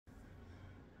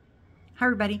Hi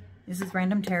everybody, this is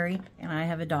Random Terry and I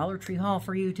have a Dollar Tree haul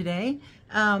for you today.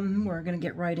 We're going to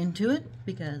get right into it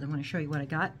because I want to show you what I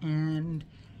got and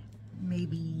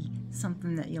maybe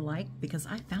something that you like because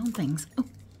I found things.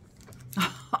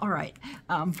 Oh. Alright,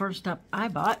 first up I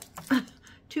bought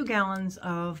 2 gallons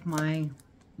of my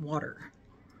water.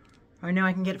 I know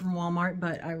I can get it from Walmart,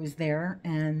 but I was there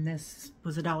and this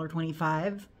was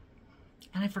 $1.25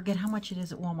 and I forget how much it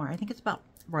is at Walmart. I think it's about,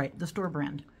 right, the store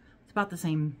brand. It's about the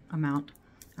same amount.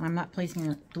 And I'm not placing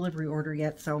a delivery order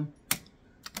yet, so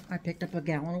I picked up a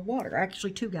gallon of water.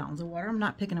 Actually, 2 gallons of water. I'm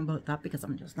not picking them both up because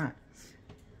I'm just not.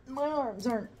 My arms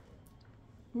aren't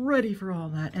ready for all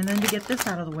that. And then to get this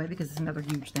out of the way, because it's another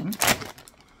huge thing,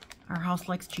 our house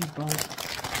likes cheese balls.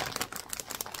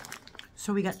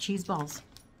 So we got cheese balls.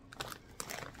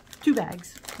 2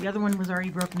 bags. The other one was already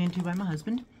broken into by my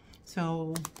husband.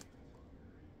 So,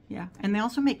 yeah. And they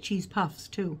also make cheese puffs,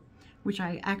 too, which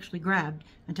I actually grabbed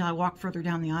until I walked further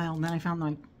down the aisle, and then I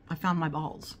found my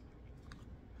balls.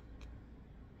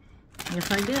 Yes,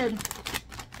 I did.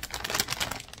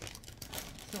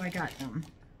 So I got them.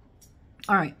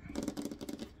 All right.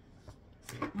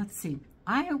 Let's see.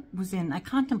 I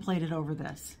contemplated over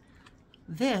this.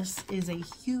 This is a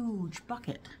huge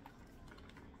bucket.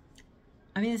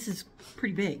 I mean, this is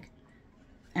pretty big.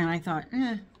 And I thought,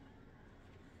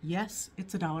 yes,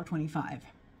 it's $1.25.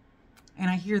 And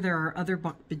I hear there are other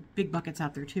big buckets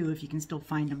out there too, if you can still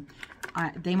find them.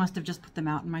 They must have just put them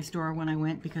out in my store when I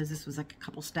went, because this was like a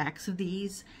couple stacks of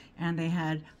these. And they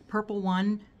had a purple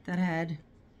one that had,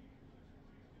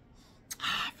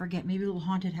 I forget, maybe a little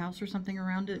haunted house or something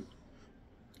around it.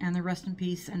 And the Rest in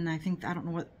Peace. And I don't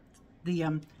know what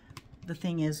the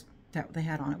thing is that they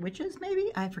had on it. Witches,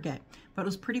 maybe? I forget. But it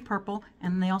was pretty purple.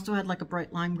 And they also had like a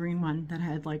bright lime green one that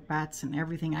had like bats and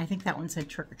everything. I think that one said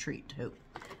trick or treat too.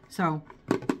 So,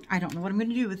 I don't know what I'm going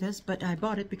to do with this, but I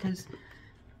bought it because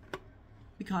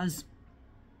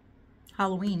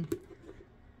Halloween.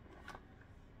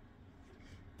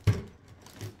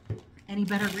 Any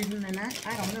better reason than that?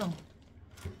 I don't know.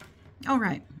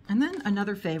 Alright, and then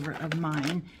another favorite of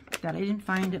mine that I didn't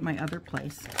find at my other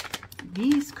place.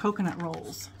 These coconut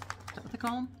rolls. Is that what they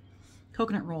call them?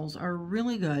 Coconut rolls are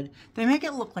really good. They make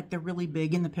it look like they're really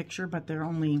big in the picture, but they're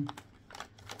only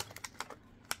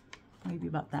maybe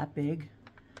about that big,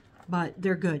 but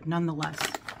they're good nonetheless.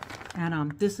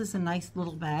 And this is a nice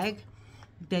little bag.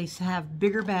 They have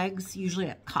bigger bags usually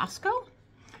at Costco,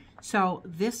 so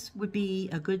this would be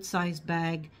a good sized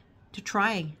bag to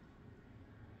try.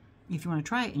 If you want to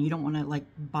try it and you don't want to like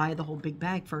buy the whole big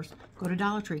bag first, go to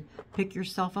Dollar Tree, pick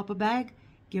yourself up a bag,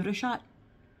 give it a shot.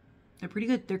 They're pretty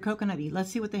good. They're coconutty. Let's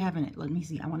see what they have in it. Let me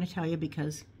see. I want to tell you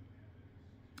because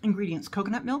ingredients: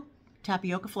 coconut milk,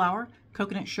 tapioca flour,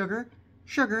 coconut sugar,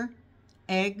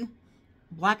 egg,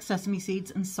 black sesame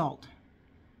seeds, and salt.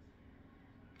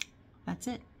 That's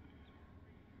it.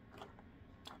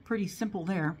 Pretty simple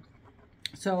there.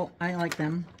 So I like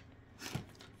them.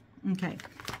 Okay,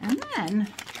 and then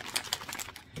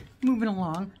moving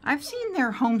along, I've seen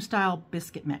their home-style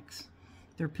biscuit mix,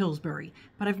 their Pillsbury,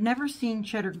 but I've never seen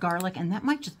cheddar garlic, and that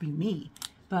might just be me.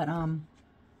 But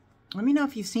let me know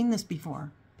if you've seen this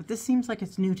before. But this seems like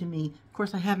it's new to me. Of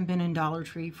course, I haven't been in Dollar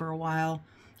Tree for a while,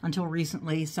 until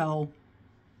recently, so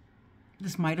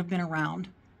this might have been around.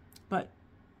 But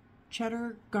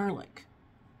cheddar garlic,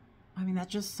 I mean, that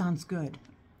just sounds good.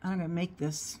 I'm going to make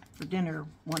this for dinner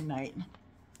one night.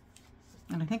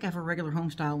 And I think I have a regular home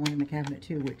style one in the cabinet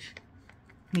too, which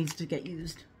needs to get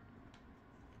used.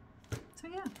 So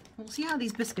yeah, we'll see how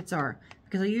these biscuits are,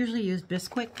 because I usually use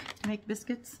Bisquick to make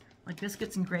biscuits, like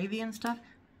biscuits and gravy and stuff.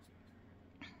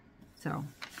 So,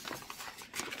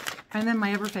 and then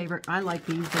my ever favorite, I like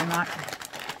these. They're not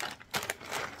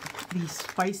the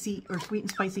spicy or sweet and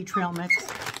spicy trail mix.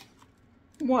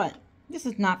 What? This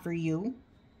is not for you.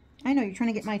 I know, you're trying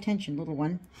to get my attention, little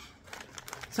one.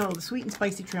 So the sweet and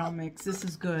spicy trail mix, this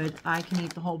is good. I can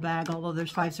eat the whole bag, although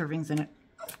there's 5 servings in it.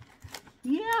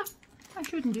 Yeah, I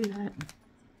shouldn't do that.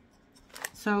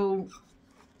 So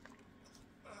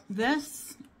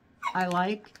this I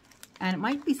like, and it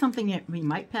might be something that we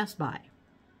might pass by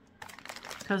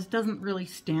because it doesn't really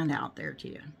stand out there to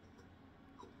you.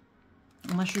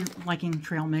 Unless you're liking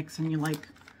trail mix and you like,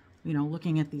 you know,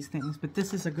 looking at these things. But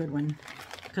this is a good one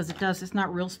because it's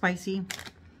not real spicy.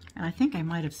 And I think I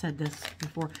might have said this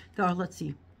before. Though, let's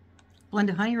see.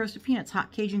 Blend of honey roasted peanuts,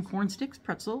 hot Cajun corn sticks,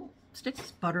 pretzel sticks,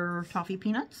 butter toffee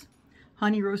peanuts,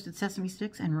 honey roasted sesame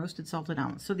sticks, and roasted salted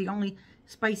almonds. So the only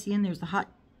spicy in there is the hot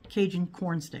Cajun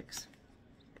corn sticks.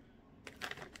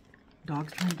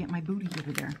 Dog's trying to get my booty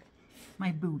over there.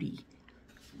 My booty.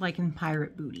 Like in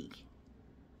Pirate Booty.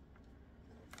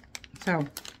 So,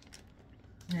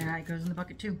 Yeah, it goes in the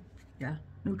bucket too. Yeah,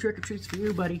 no trick or treats for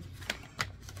you, buddy.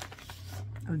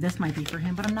 Oh, this might be for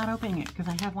him, but I'm not opening it because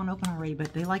I have one open already,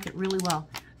 but they like it really well.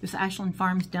 This Ashland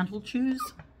Farms Dental Chews.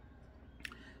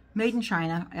 Made in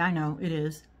China. I know, it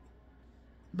is.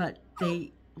 But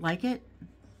they like it.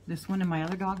 This one and my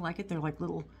other dog like it. They're like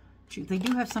little chews. They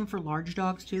do have some for large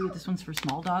dogs too. This one's for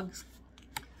small dogs.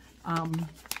 I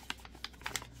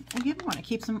give him one. It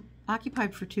keeps him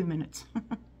occupied for 2 minutes.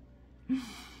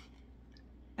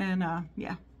 And,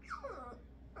 yeah.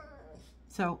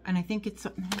 So, and I think it's,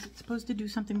 is it supposed to do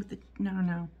something with the,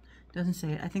 no, doesn't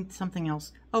say it. I think something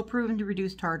else. Oh, proven to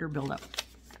reduce tartar buildup.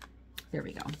 There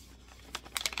we go.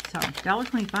 So,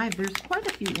 $1.25, there's quite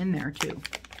a few in there, too.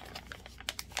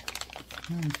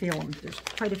 Feel them. There's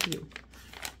quite a few.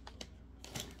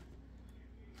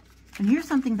 And here's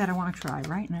something that I want to try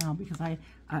right now, because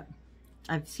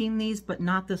I've seen these, but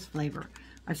not this flavor.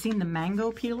 I've seen the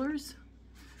mango peelers.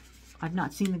 I've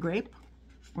not seen the grape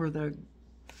or the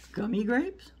gummy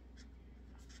grapes.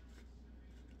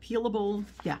 Peelable,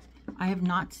 yeah. I've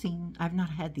not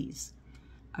had these.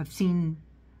 I've seen,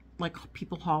 like,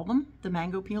 people haul them, the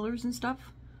mango peelers and stuff.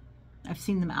 I've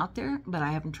seen them out there, but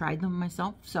I haven't tried them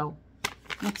myself, so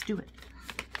let's do it.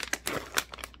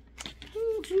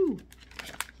 Woo-hoo.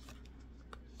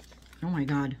 Oh my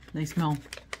God, they smell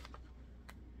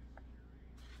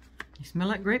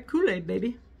like grape Kool-Aid,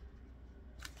 baby.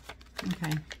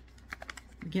 Okay,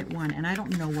 we get one, and I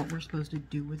don't know what we're supposed to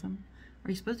do with them.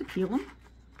 Are you supposed to peel them?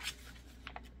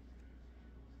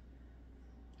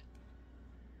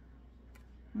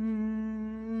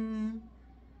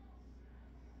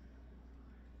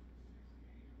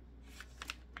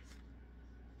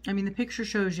 I mean, the picture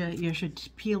shows you should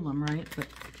peel them, right? But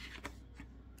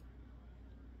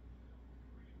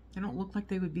they don't look like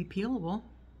they would be peelable.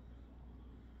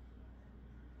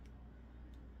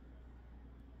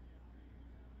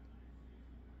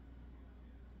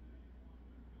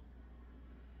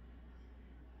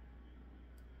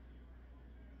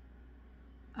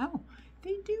 Oh,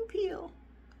 they do peel.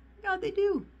 God, they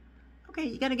do. Okay,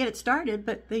 you got to get it started,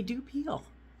 but they do peel.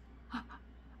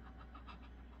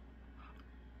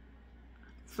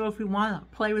 So if you want to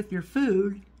play with your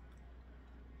food,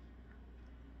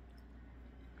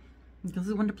 this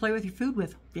is one to play with your food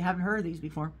with, if you haven't heard of these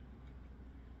before.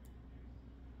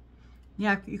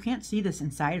 Yeah, you can't see this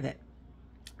inside of it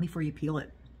before you peel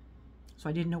it. So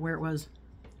I didn't know where it was.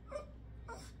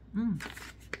 Ooh,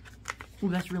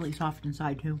 that's really soft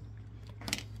inside too.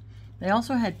 They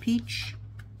also had peach,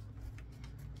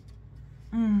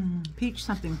 peach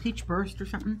something, peach burst or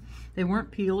something. They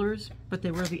weren't peelers, but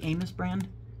they were the Amos brand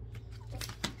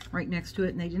right next to it,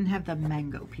 and they didn't have the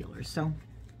mango peelers, so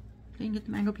they didn't get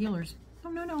the mango peelers. Oh,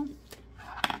 no.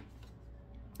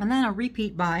 And then a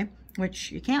repeat buy,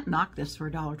 which you can't knock this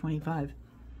for $1.25.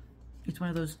 It's one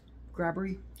of those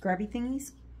grabby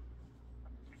thingies.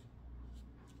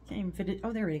 Can't even fit it.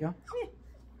 Oh, there you go. Yeah.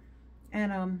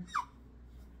 And I'm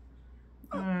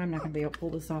not gonna be able to pull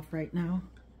this off right now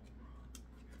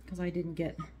because I didn't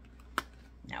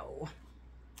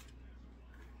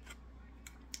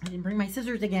bring my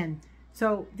scissors again.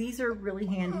 So these are really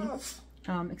handy,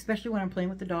 especially when I'm playing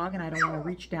with the dog and I don't want to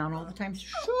reach down all the time.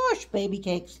 Shush, baby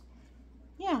cakes.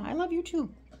 Yeah, I love you too.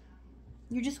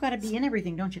 You just got to be in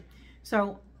everything, don't you?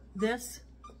 So this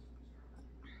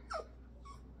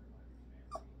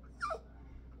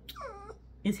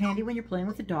is handy when you're playing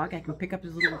with the dog. I can pick up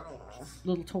his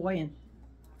little toy and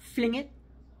fling it,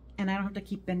 and I don't have to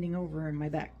keep bending over in my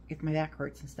back if my back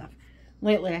hurts and stuff.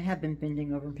 Lately, I have been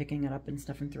bending over and picking it up and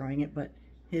stuff and throwing it, but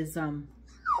his, I've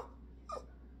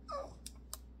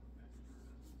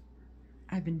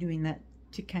been doing that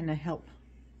to kind of help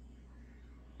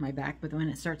my back, but when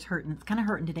it starts hurting, it's kind of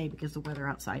hurting today because of the weather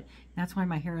outside. That's why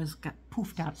my hair has got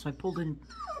poofed out, so I pulled in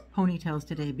ponytails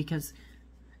today because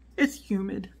it's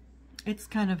humid. It's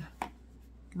kind of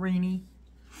rainy.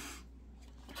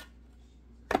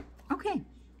 Okay.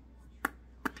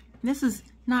 This is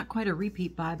not quite a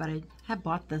repeat buy, but I have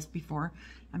bought this before.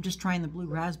 I'm just trying the blue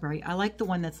raspberry. I like the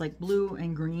one that's like blue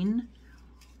and green.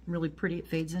 Really pretty. It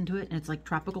fades into it, and it's like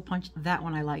tropical punch. That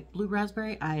one I like. Blue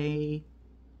raspberry, I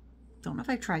don't know if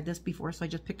I've tried this before, so I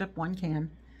just picked up one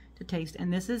can to taste.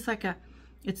 And this is like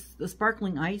it's the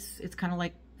sparkling ice. It's kind of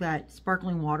like that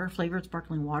sparkling water, flavored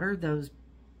sparkling water, those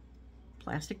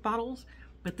plastic bottles,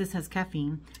 but this has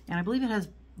caffeine, and I believe it has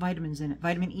vitamins in it.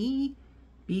 Vitamin E,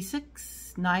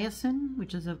 B6, niacin,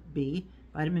 which is a B,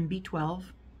 vitamin B12,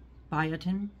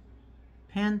 biotin,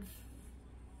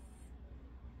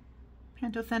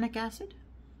 pantothenic acid,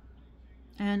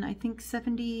 and I think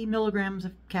 70 milligrams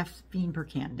of caffeine per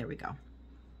can. There we go.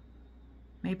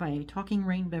 Made by Talking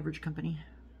Rain Beverage Company.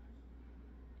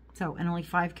 So, and only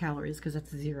 5 calories because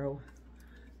that's zero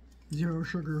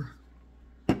sugar.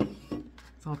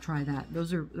 So I'll try that.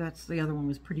 That's the other one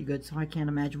was pretty good, so I can't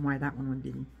imagine why that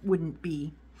one wouldn't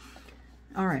be.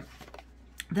 All right.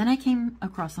 Then I came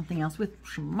across something else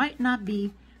which might not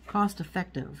be cost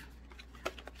effective,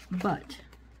 but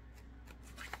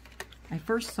I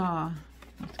first saw,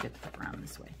 let's get around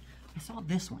this way. I saw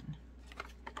this one.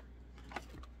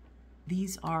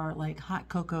 These are like hot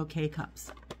cocoa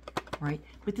K-cups, right?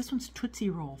 But this one's Tootsie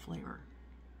Roll flavor.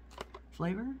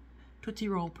 Tootsie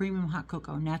Roll Premium Hot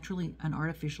Cocoa, naturally and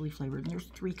artificially flavored. And there's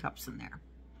 3 cups in there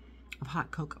of hot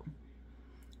cocoa.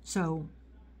 So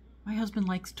my husband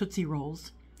likes Tootsie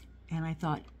Rolls, and I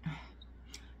thought,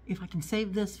 if I can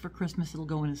save this for Christmas, it'll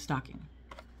go in his stocking.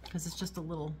 Because it's just a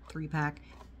little 3-pack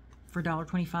for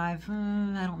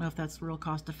 $1.25. I don't know if that's real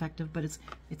cost effective, but it's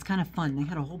kind of fun. They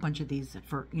had a whole bunch of these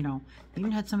for, you know, they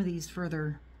even had some of these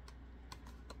further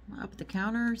up at the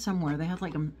counter somewhere. They had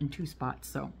like them in 2 spots.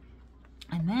 So,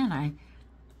 and then I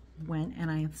went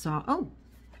and I saw, oh,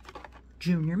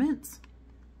 Junior Mints.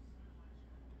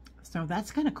 So that's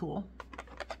kind of cool.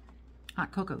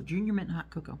 Hot cocoa, Junior Mint hot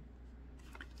cocoa.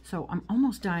 So I'm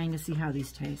almost dying to see how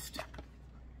these taste.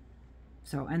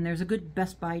 So, and there's a good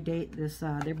Best Buy date.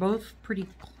 They're both pretty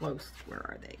close. Where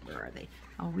are they?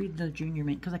 I'll read the Junior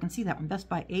Mint because I can see that one. Best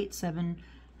Buy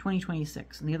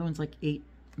 8/7/2026, and the other one's like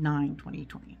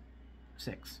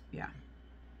 8/9/2026. Yeah,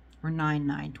 or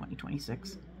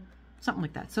 9/9/2026, something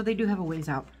like that. So they do have a ways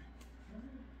out.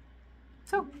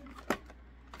 So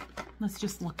let's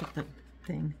just look at the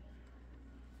thing.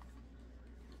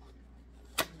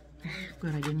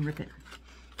 Good, I didn't rip it.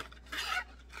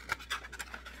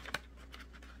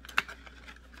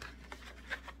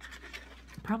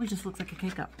 Probably just looks like a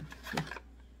K-cup. Yeah.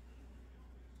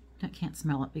 I can't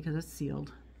smell it because it's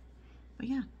sealed. But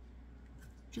yeah,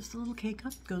 just a little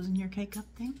K-cup goes in your K-cup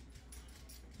thing.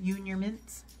 You and your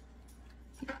mints.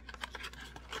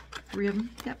 3 of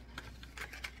them. Yep.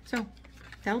 So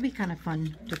that'll be kind of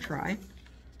fun to try.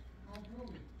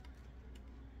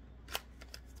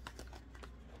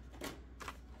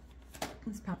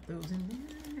 Let's pop those in there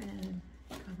and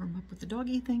cover them up with the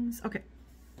doggy things. Okay.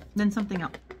 Then something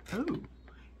else. Oh.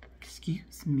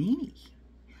 Excuse me.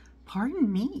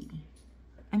 Pardon me.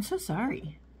 I'm so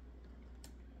sorry.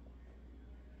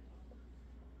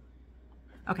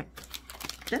 Okay.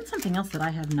 Then something else that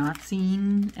I have not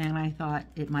seen, and I thought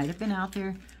it might have been out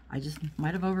there. I just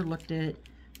might have overlooked it.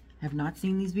 Have not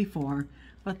seen these before,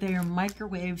 but they are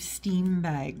microwave steam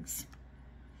bags.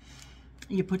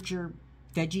 You put your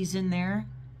veggies in there.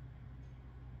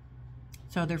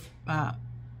 So they're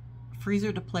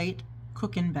freezer to plate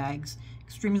cook-in bags.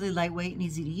 Extremely lightweight and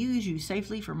easy to use. Used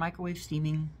safely for microwave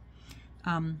steaming.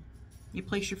 You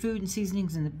place your food and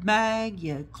seasonings in the bag.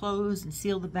 You close and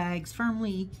seal the bags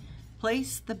firmly.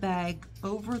 Place the bag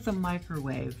over the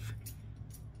microwave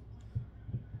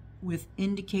with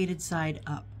indicated side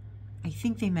up. I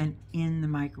think they meant in the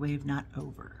microwave, not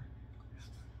over.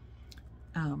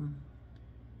 And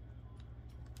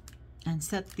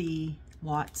set the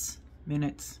watts,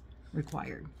 minutes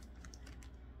required.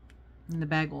 And the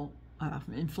bag will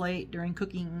inflate during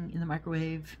cooking in the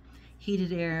microwave.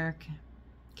 Heated air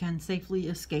can safely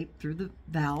escape through the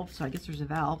valve. So I guess there's a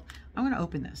valve. I'm going to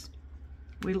open this.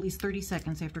 Wait at least 30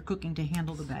 seconds after cooking to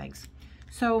handle the bags.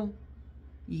 So,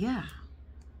 yeah.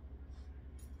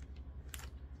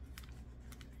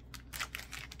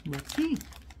 Let's see.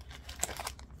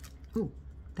 Ooh,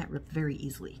 that ripped very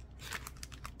easily.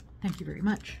 Thank you very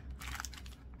much.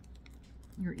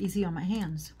 You're easy on my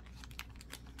hands.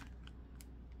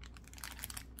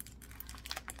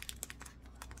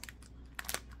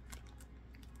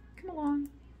 Come along.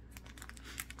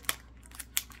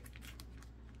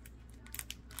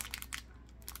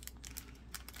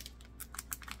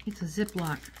 It's a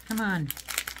Ziploc. Come on.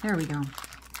 There we go.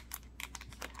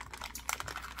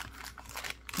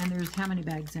 And there's how many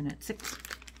bags in it? 6.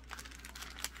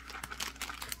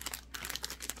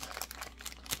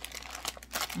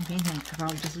 Okay, thanks. I'm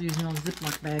probably just using those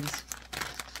Ziploc bags.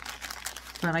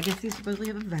 But I guess these supposedly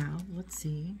have a valve. Let's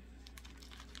see.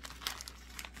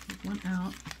 Take one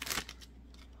out.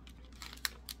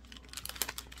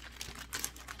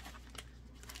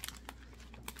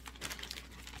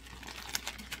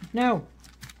 No.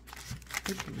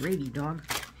 Good gravy, dog.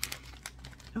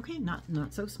 Okay, not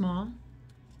so small.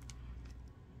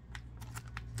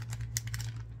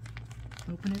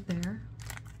 Open it there.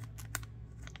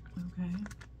 Okay.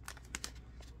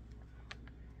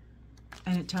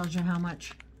 And it tells you how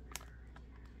much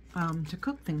to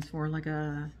cook things for, like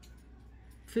a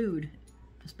food,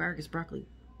 asparagus, broccoli,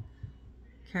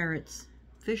 carrots,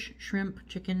 fish, shrimp,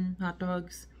 chicken, hot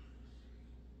dogs,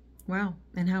 Wow.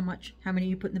 And how many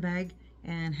you put in the bag,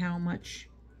 and how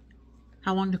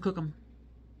long to cook them.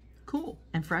 Cool.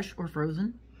 And fresh or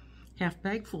frozen. Half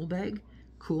bag, full bag.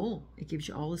 Cool. It gives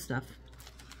you all the stuff.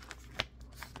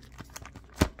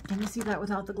 Can you see that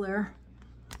without the glare?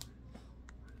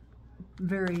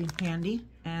 Very handy.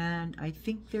 And I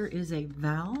think there is a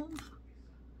valve,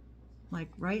 like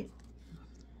right.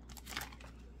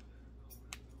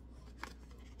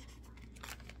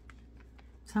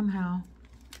 Somehow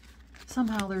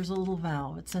there's a little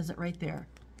valve. It says it right there.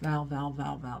 Valve, valve,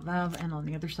 valve, valve, valve, and on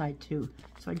the other side too.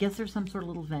 So I guess there's some sort of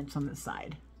little vents on this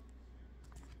side.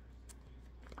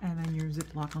 And then your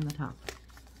Ziploc on the top.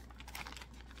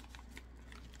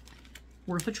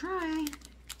 Worth a try.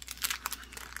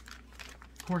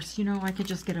 Of course, you know, I could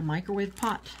just get a microwave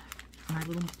pot, my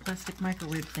little plastic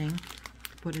microwave thing,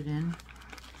 put it in.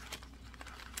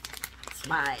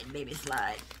 Slide, baby,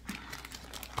 slide.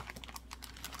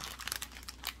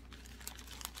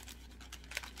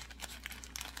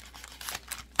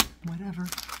 Whatever.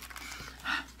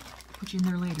 Put you in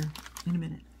there later, in a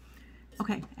minute.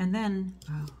 Okay, and then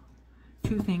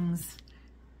two things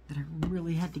that I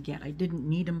really had to get. I didn't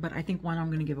need them, but I think one I'm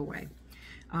going to give away.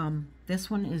 This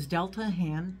one is Delta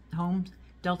Home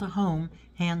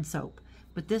hand soap,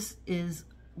 but this is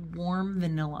warm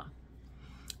vanilla,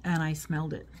 and I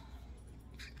smelled it,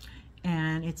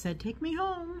 and it said, "Take me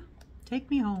home, take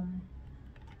me home."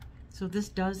 So this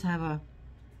does have a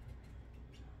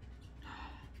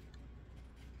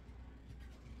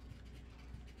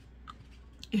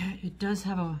it does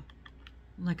have a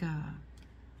like a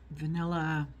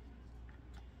vanilla,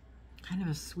 kind of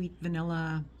a sweet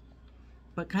vanilla,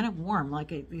 but kind of warm, like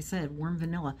they said, warm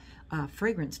vanilla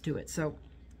fragrance to it. So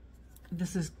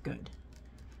this is good.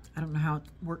 I don't know how it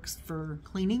works for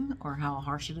cleaning or how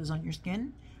harsh it is on your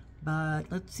skin, but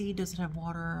let's see, does it have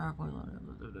water?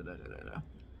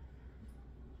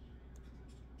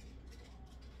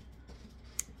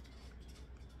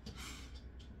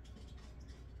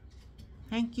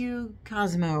 Thank you,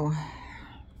 Cosmo.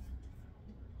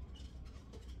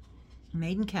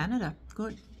 Made in Canada.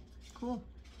 Good. Cool.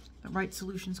 The Right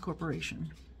Solutions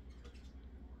Corporation.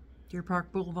 Deer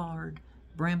Park Boulevard,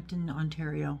 Brampton,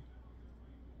 Ontario.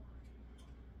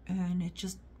 And it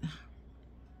just...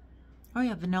 Oh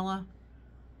yeah, vanilla,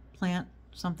 plant,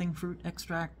 something, fruit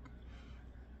extract.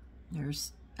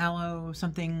 There's aloe,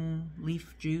 something,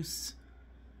 leaf juice.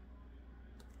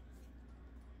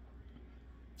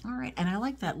 All right, and I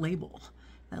like that label.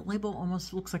 That label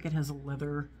almost looks like it has a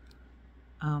leather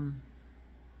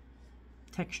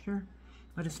texture,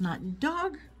 but it's not.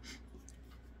 Dog!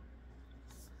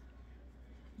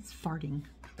 It's farting.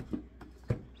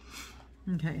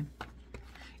 Okay.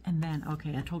 And then,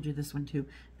 okay, I told you this one too.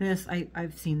 This,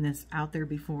 I've seen this out there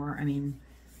before. I mean,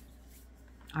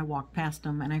 I walk past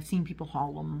them and I've seen people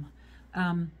haul them.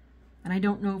 And I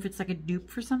don't know if it's like a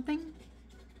dupe for something.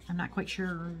 I'm not quite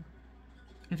sure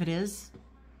if it is.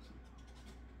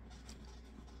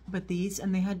 But these,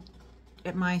 and they had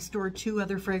at my store two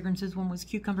other fragrances. One was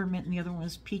cucumber mint and the other one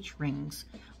was peach rings.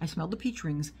 I smelled the peach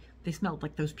rings. They smelled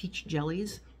like those peach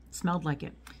jellies. It smelled like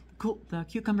it. The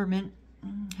cucumber mint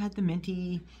had the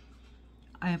minty,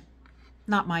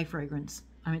 not my fragrance.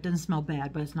 I mean, it doesn't smell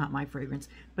bad, but it's not my fragrance.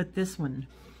 But this one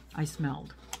I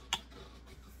smelled.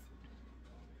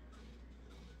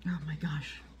 Oh my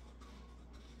gosh.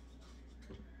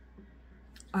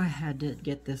 I had to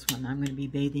get this one. I'm going to be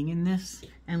bathing in this,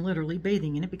 and literally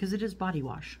bathing in it because it is body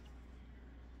wash.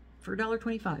 For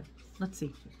 $1.25. Let's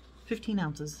see. 15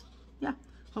 ounces. Yeah.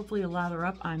 Hopefully it'll lather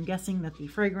up. I'm guessing that the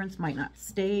fragrance might not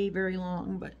stay very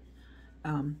long, but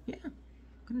yeah. I'm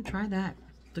going to try that.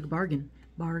 It's like a bargain.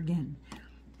 Bargain.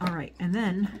 All right. And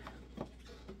then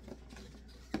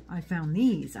I found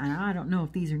these. And I don't know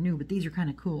if these are new, but these are kind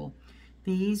of cool.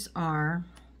 These are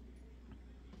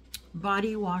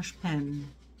body wash pens.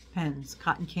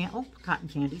 Cotton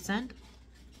candy scent.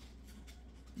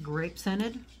 Grape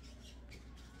scented.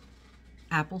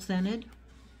 Apple scented.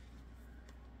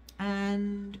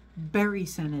 And berry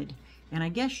scented. And I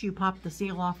guess you pop the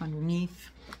seal off underneath.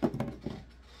 I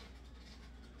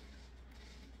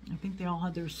think they all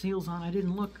had their seals on. I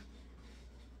didn't look.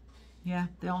 Yeah,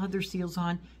 they all had their seals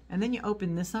on. And then you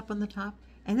open this up on the top,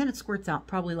 and then it squirts out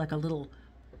probably like a little,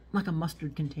 like a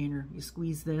mustard container. You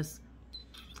squeeze this,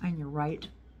 and you're right.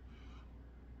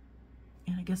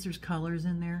 And I guess there's colors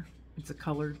in there. It's a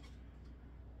colored.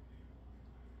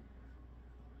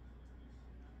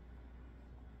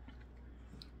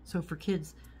 So for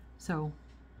kids, so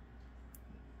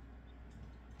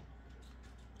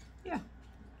yeah.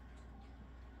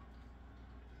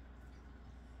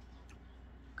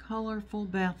 Colorful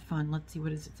bath fun. Let's see, what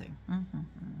does it say? I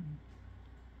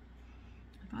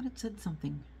thought it said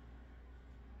something.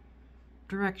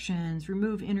 Directions: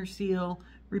 remove inner seal,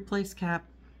 replace cap,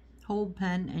 hold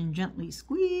pen, and gently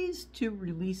squeeze to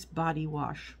release body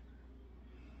wash.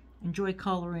 Enjoy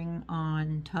coloring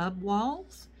on tub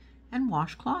walls and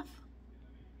washcloth.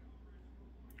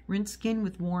 Rinse skin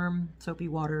with warm soapy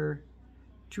water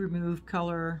to remove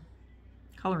colorants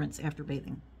after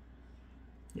bathing.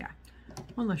 Yeah,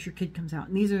 unless your kid comes out.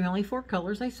 And these are the only 4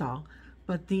 colors I saw,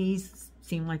 but these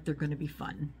seem like they're going to be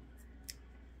fun.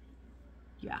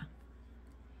 Yeah,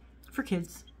 for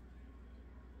kids.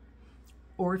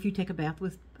 Or if you take a bath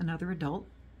with another adult,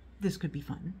 this could be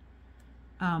fun.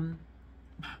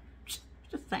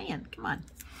 Just saying, come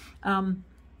on.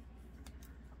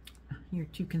 You're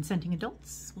 2 consenting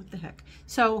adults. What the heck?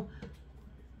 So,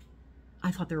 I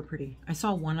thought they were pretty. I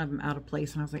saw one of them out of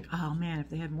place, and I was like, oh man, if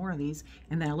they had more of these.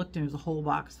 And then I looked, and there was a whole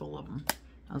box full of them.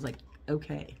 I was like,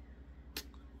 okay.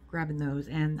 Grabbing those.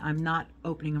 And I'm not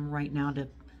opening them right now to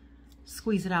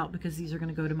squeeze it out, because these are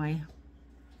going to go to my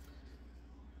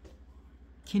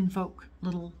kinfolk,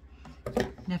 little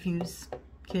nephews,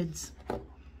 kids.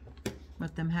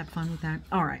 Let them have fun with that.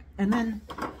 All right, and then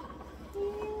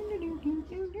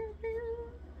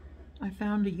I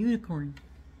found a unicorn.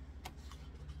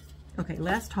 Okay,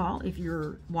 last haul, if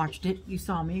you watched it, you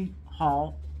saw me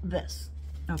haul this.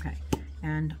 Okay,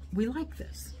 and we like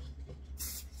this.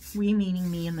 We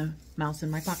meaning me and the mouse in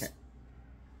my pocket.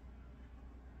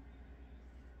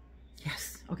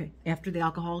 Yes, okay, after the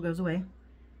alcohol goes away,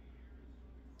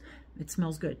 it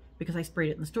smells good because I sprayed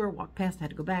it in the store, walked past,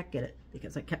 had to go back, get it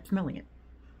because I kept smelling it.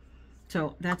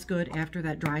 So that's good after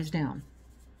that dries down,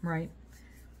 right?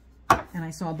 And I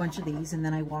saw a bunch of these, and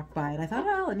then I walked by it. I thought,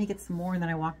 oh, let me get some more, and then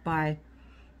I walked by.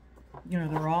 You know,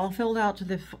 they're all filled out to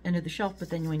the end of the shelf, but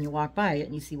then when you walk by it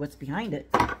and you see what's behind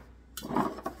it,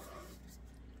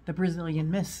 the Brazilian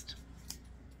Mist.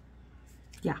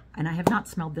 Yeah, and I have not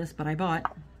smelled this, but I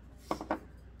bought.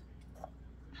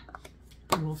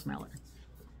 And we'll smell it.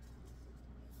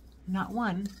 Not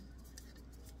 1,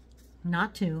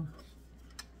 not 2,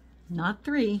 not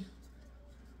 3,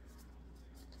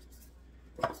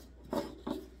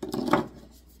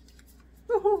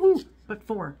 but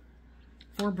 4.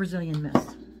 4 Brazilian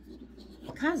Mist.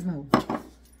 Cosmo.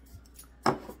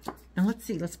 And let's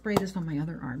see, let's spray this on my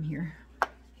other arm here.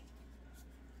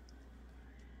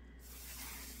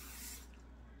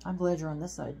 I'm glad you're on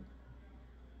this side.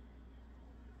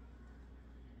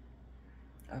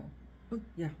 Oh. Ooh,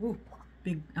 yeah, ooh,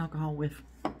 big alcohol whiff.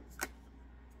 Oh,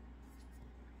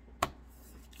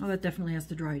 that definitely has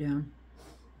to dry down.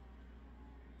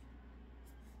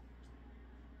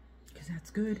 Because that's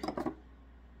good.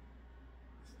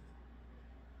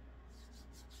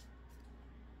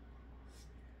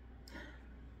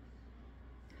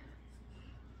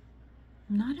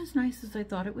 Not as nice as I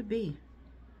thought it would be.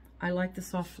 I like the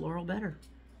soft floral better.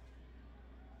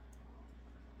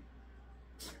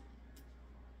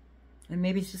 And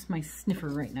maybe it's just my sniffer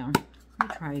right now. Let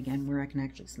me try again where I can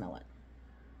actually smell it.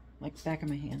 Like the back of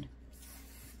my hand.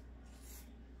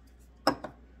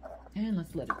 And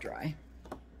let's let it dry.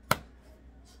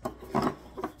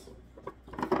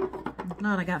 If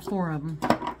not, I got 4 of them.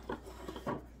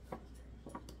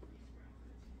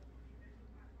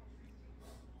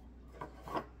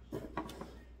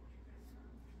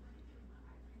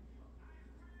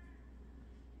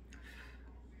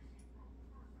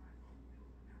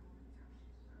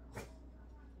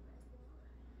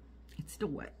 It's still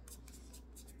wet.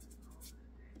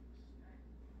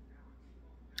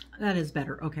 That is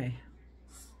better. Okay.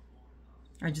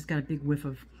 I just got a big whiff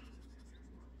of...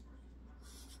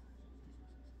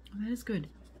 That is good.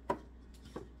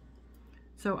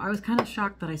 So I was kind of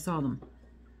shocked that I saw them.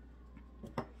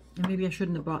 And maybe I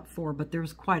shouldn't have bought 4, but there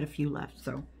was quite a few left,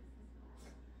 so.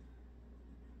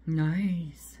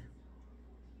 Nice.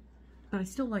 But I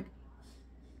still like...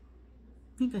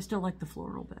 I think I still like the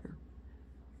floral better.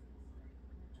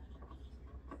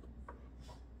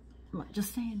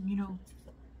 Just saying, you know.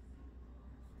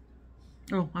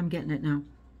 Oh, I'm getting it now.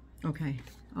 Okay.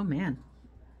 Oh, man.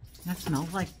 That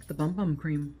smells like the Bum Bum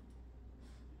cream.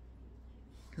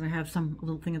 Because I have some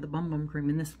little thing of the Bum Bum cream,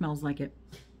 and this smells like it.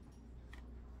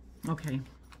 Okay.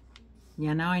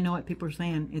 Yeah, now I know what people are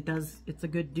saying. It does. It's a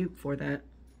good dupe for that.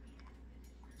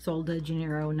 Sol de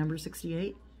Janeiro number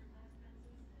 68.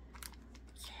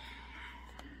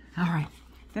 All right.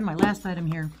 Then my last item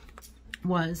here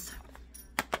was...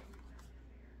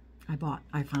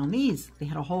 I found these. They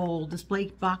had a whole display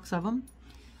box of them.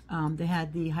 They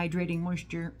had the Hydrating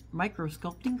Moisture Micro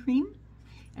Sculpting Cream,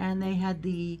 and they had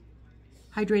the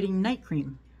Hydrating Night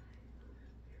Cream.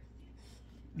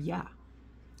 Yeah,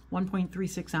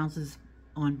 1.36 ounces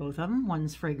on both of them.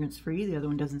 One's fragrance free, the other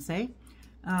one doesn't say.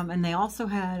 And they also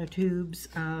had tubes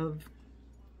of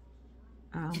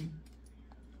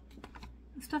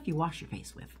stuff you wash your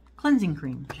face with. Cleansing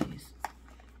cream, jeez.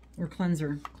 Or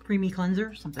cleanser, creamy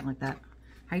cleanser, something like that.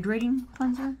 Hydrating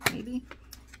cleanser, maybe?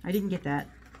 I didn't get that.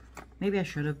 Maybe I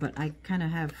should have, but I kind of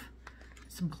have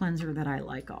some cleanser that I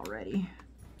like already.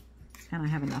 And I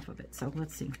have enough of it, so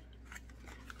let's see.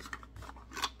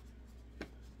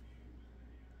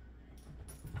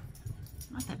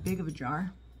 Not that big of a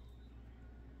jar.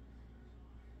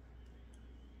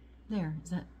 There,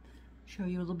 does that show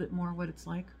you a little bit more what it's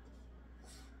like?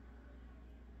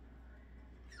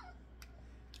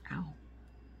 Ow.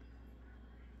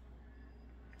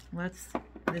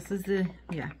 This is the,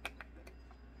 yeah.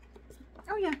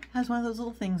 Oh yeah, has one of those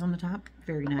little things on the top.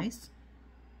 Very nice.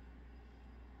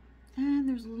 And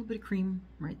there's a little bit of cream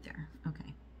right there.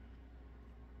 Okay.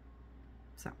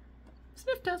 So,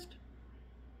 sniff test.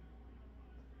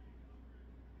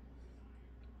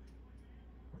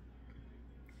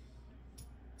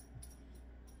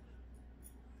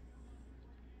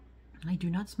 I do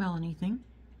not smell anything.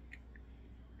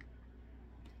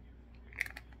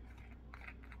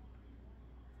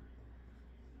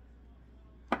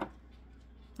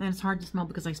 And it's hard to smell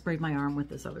because I sprayed my arm with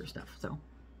this other stuff, so.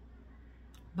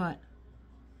 But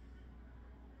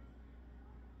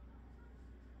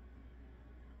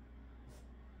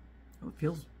oh, it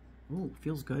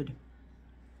feels good.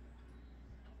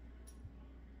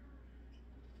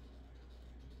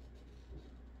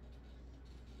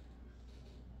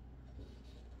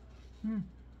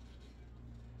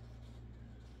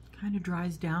 Kind of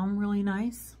dries down really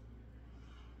nice.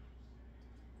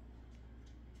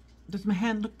 Does my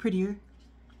hand look prettier?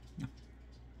 No.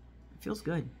 It feels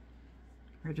good.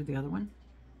 Compared to the other one.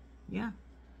 Yeah.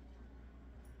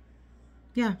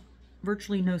 Yeah.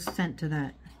 Virtually no scent to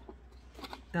that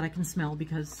I can smell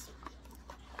because,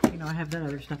 you know, I have that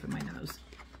other stuff in my nose.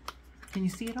 Can you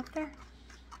see it up there?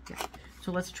 Yeah.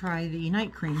 So let's try the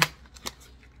night cream.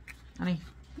 And I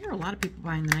hear a lot of people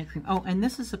buying the night cream. Oh, and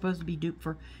this is supposed to be dupe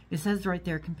for, it says right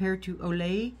there, compared to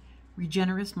Olay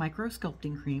Regenerist Micro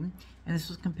Sculpting Cream. And this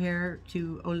was compared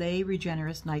to Olay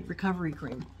Regenerist Night Recovery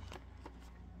Cream.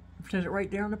 It says it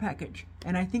right there on the package.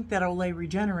 And I think that Olay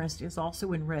Regenerist is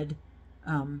also in red,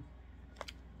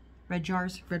 red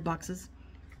jars, red boxes.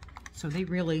 So they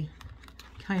really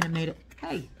kind of made it.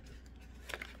 Hey,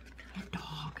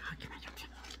 dog.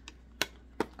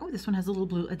 Oh, this one has a little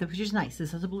blue, which is nice.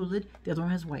 This has a blue lid. The other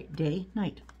one has white. Day,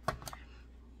 night.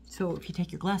 So if you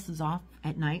take your glasses off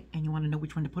at night and you want to know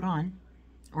which one to put on,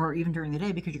 or even during the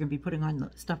day because you're going to be putting on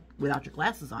the stuff without your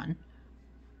glasses on,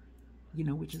 you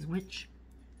know which is which.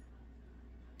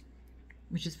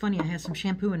 Which is funny, I have some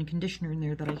shampoo and conditioner in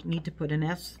there that I need to put an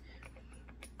S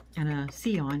and a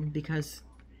C on because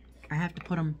I have to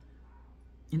put them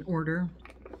in order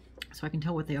so I can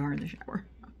tell what they are in the shower.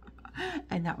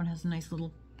 And that one has a nice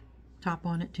little top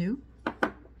on it too.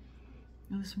 Oh,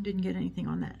 this one didn't get anything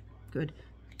on that. Good.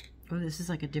 Oh, this is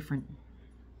like a different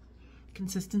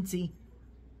consistency.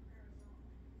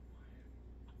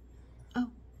 Oh,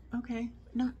 okay.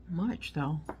 Not much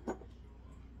though.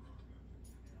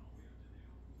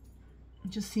 It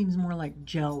just seems more like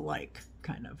gel-like,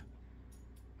 kind of.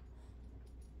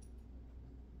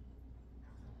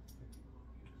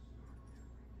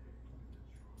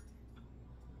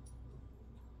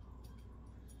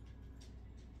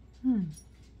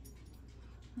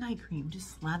 Night cream,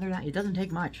 just slather that. It doesn't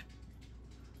take much.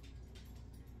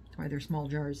 That's why they're small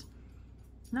jars.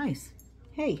 Nice.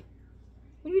 Hey,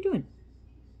 what are you doing?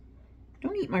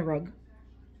 Don't eat my rug.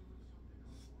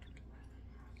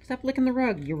 Stop licking the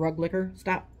rug, you rug licker.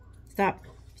 Stop. Stop.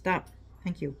 Stop.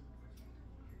 Thank you.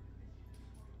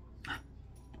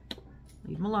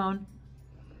 Leave him alone.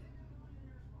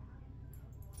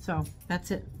 So,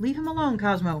 that's it. Leave him alone,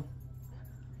 Cosmo.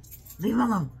 Leave him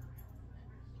alone.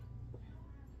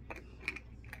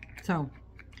 So,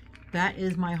 that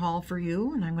is my haul for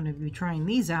you, and I'm going to be trying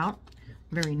these out.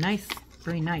 Very nice,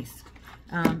 very nice.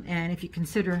 And if you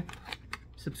consider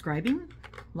subscribing,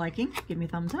 liking, give me a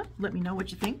thumbs up. Let me know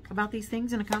what you think about these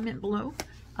things in a comment below.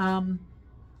 I'd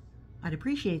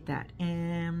appreciate that.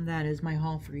 And that is my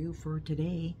haul for you for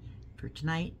today, for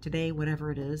tonight, today, whatever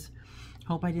it is.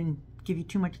 Hope I didn't give you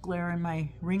too much glare in my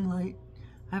ring light.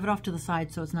 I have it off to the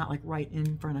side so it's not like right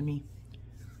in front of me.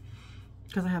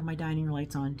 Because I have my dining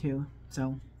lights on too.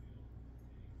 So,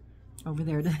 over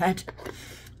there to that.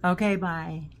 Okay,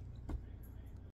 bye.